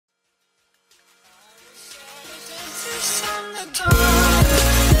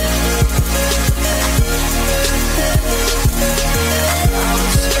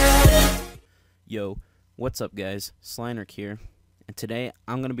Yo, what's up guys, Slynerk here, and today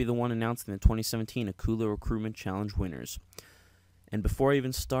I'm going to be the one announcing the 2017 Akula Recruitment Challenge winners. And before I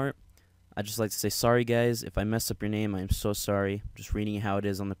even start, I'd just like to say sorry guys, if I mess up your name, I am so sorry. I'm just reading how it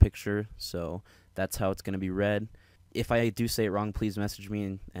is on the picture, so that's how it's going to be read. If I do say it wrong, please message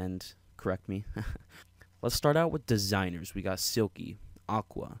me and correct me. Let's start out with designers. We got Silky,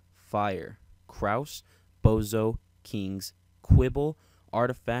 Aqua, Fire, Kraus, Bozo, Kings, Quibble,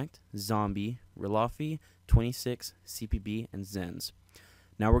 Artifact, Zombie, Rilafi, 26, CPB, and Zens.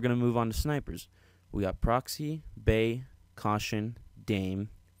 Now we're going to move on to snipers. We got Proxy, Bay, Caution, Dame,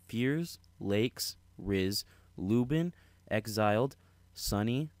 Fears, Lakes, Riz, Lubin, Exiled,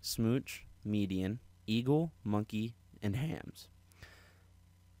 Sunny, Smooch, Median, Eagle, Monkey, and Hams.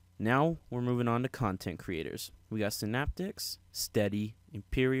 Now we're moving on to content creators. We got Synaptics, Steady,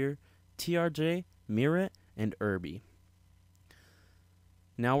 Imperior, TRJ, Mirror, and Irby.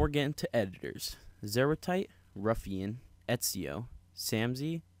 Now we're getting to editors. Zeratite, Ruffian, Ezio,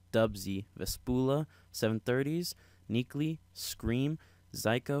 Samzy, Dubsy, Vespula, 730s, Neekly, Scream,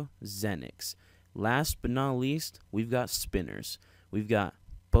 Zyko, Zenix. Last but not least, we've got spinners. We've got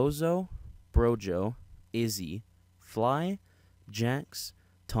Bozo, Brojo, Izzy, Fly, Jax,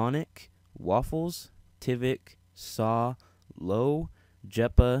 Tonic, Waffles, Tivik, Saw, Low,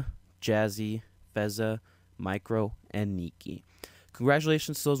 Jeppa, Jazzy, Fezza, Micro, and Niki.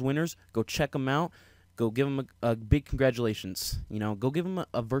 Congratulations to those winners. Go check them out. Go give them a big congratulations. You know, go give them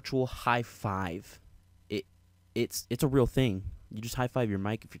a virtual high five. It's a real thing. You just high five your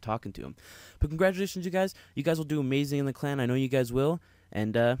mic if you're talking to them. But congratulations, you guys. You guys will do amazing in the clan. I know you guys will.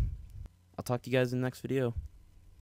 And I'll talk to you guys in the next video.